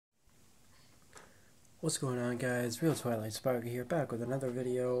What's going on, guys? Real Twilight Sparker here, back with another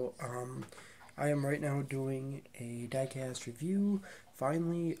video. I am right now doing a diecast review.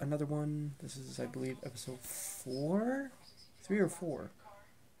 Finally, another one. This is, I believe, episode 4? 3 or 4? I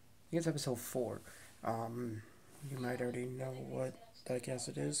think it's episode 4. You might already know what diecast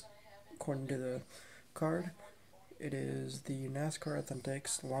it is, according to the card. It is the NASCAR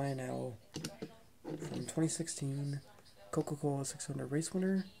Authentics Lionel from 2016. Coca-Cola 600 race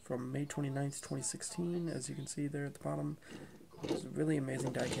winner from May 29th, 2016, as you can see there at the bottom. It's a really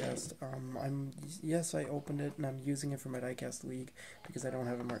amazing diecast. Yes, I opened it and I'm using it for my diecast league because I don't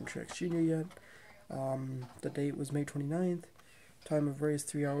have a Martin Truex Jr. yet. The date was May 29th. Time of race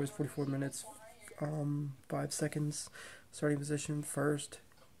 3 hours 44 minutes 5 seconds. Starting position first.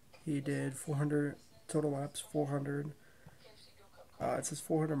 He did 400 total laps, 400. It says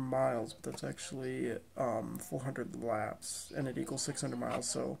 400 miles, but that's actually 400 laps, and it equals 600 miles,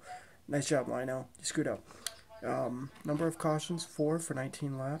 so nice job, Lionel. You screwed up. Number of cautions, 4 for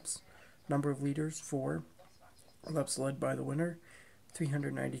 19 laps. Number of leaders, 4. Laps led by the winner,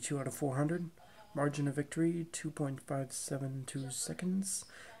 392 out of 400. Margin of victory, 2.572 seconds.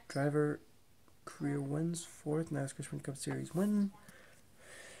 Driver career wins, 4th NASCAR Sprint Cup Series win.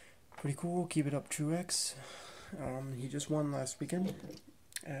 Pretty cool. Keep it up, Truex. He just won last weekend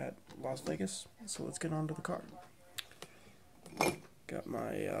at Las Vegas, so let's get on to the car. Got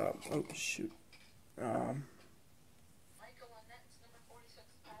my, oh shoot, got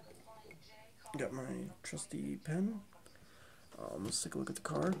my trusty pen. Let's take a look at the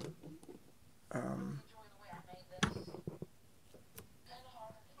car.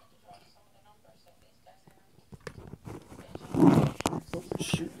 Oh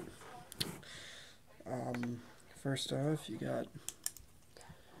shoot. First off, you got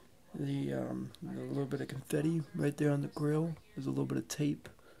the a little bit of confetti right there on the grill. There's a little bit of tape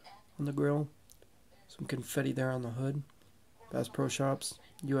on the grill. Some confetti there on the hood. Bass Pro Shops,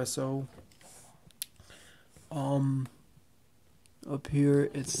 USO. Up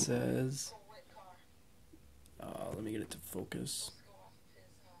here it says, let me get it to focus.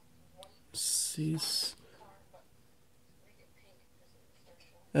 SYSGT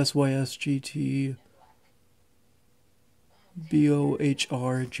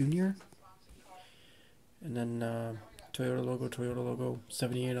BOHR Junior. And then Toyota logo,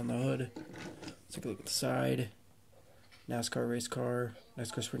 78 on the hood. Let's take a look at the side. NASCAR race car,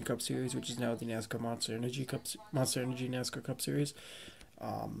 NASCAR Sprint Cup Series, which is now the NASCAR Monster Energy NASCAR Cup Series.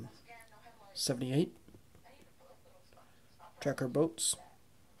 78. Tracker boats,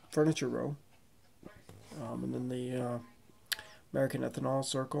 furniture row, and then the American Ethanol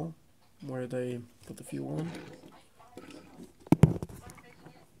circle, where they put the fuel in.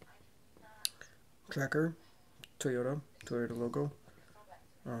 Tracker, Toyota logo.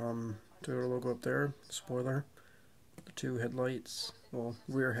 Toyota logo up there, spoiler, the 2 headlights, well,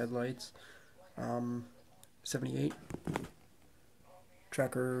 rear headlights. 78.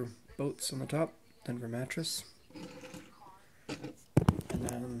 Tracker boats on the top, Denver mattress. And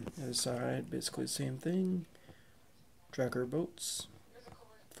then the other side, basically the same thing. Tracker boats,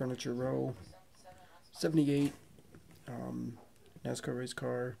 furniture row, 78. NASCAR race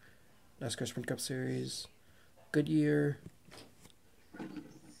car, NASCAR Sprint Cup Series, Goodyear.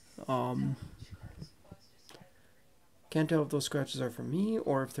 Can't tell if those scratches are from me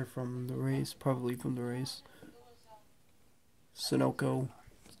or if they're from the race. Probably from the race. Sunoco.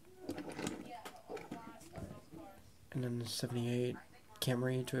 And then the 78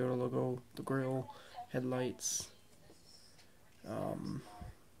 Camry Toyota logo, the grill, headlights.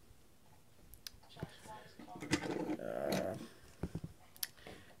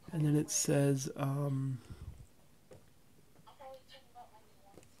 And then it says, I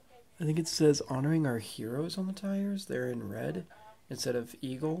think it says honoring our heroes on the tires. They're in red instead of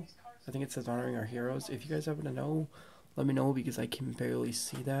eagle. I think it says honoring our heroes. If you guys happen to know, let me know because I can barely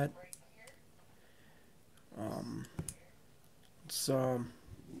see that. It's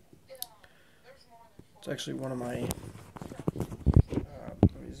actually one of my,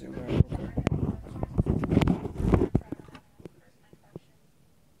 let me zoom out real quick.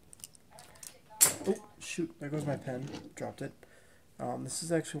 Oh, shoot, there goes my pen. Dropped it. This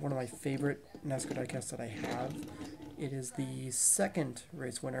is actually one of my favorite NASCAR diecasts that I have. It is the second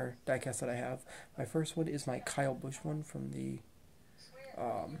race winner diecast that I have. My first one is my Kyle Busch one from the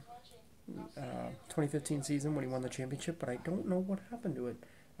 2015 season when he won the championship, but I don't know what happened to it.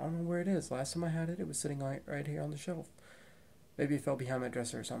 I don't know where it is. Last time I had it, it was sitting right here on the shelf. Maybe it fell behind my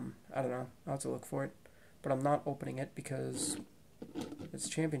dresser or something. I don't know. I'll have to look for it. But I'm not opening it because it's a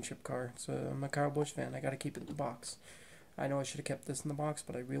championship car. So I'm a Kyle Busch fan. I gotta keep it in the box. I know I should have kept this in the box,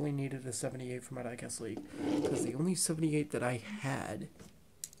 but I really needed a 78 for my Diecast League, because the only 78 that I had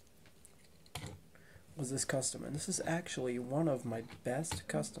was this custom, and this is actually one of my best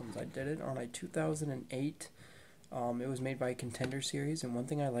customs. I did it on a 2008. It was made by Contender Series, and one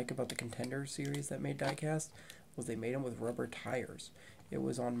thing I like about the Contender Series that made diecast was they made them with rubber tires. It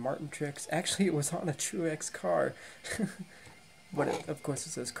was on Martin Trix. Actually, it was on a Truex car, but of course it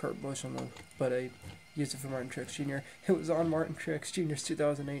says Kurt Busch on the. But I used it for Martin Trix Jr. It was on Martin Trix Jr.'s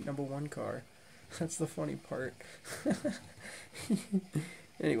 2008 #1 car. That's the funny part.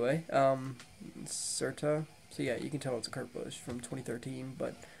 Anyway, Certa. So yeah, you can tell it's a Kurt Busch from 2013,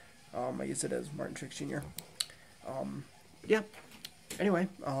 but I used it as Martin Trix Jr. Yeah. Anyway,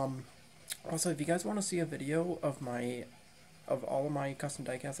 also if you guys want to see a video of all of my custom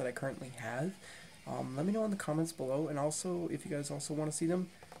diecasts that I currently have, let me know in the comments below, and also if you guys also want to see them,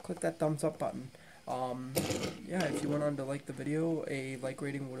 click that thumbs up button. Yeah, if you went on to like the video, a like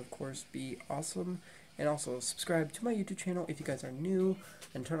rating would of course be awesome. And also subscribe to my YouTube channel if you guys are new,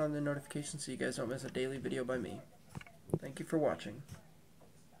 and turn on the notifications so you guys don't miss a daily video by me. Thank you for watching.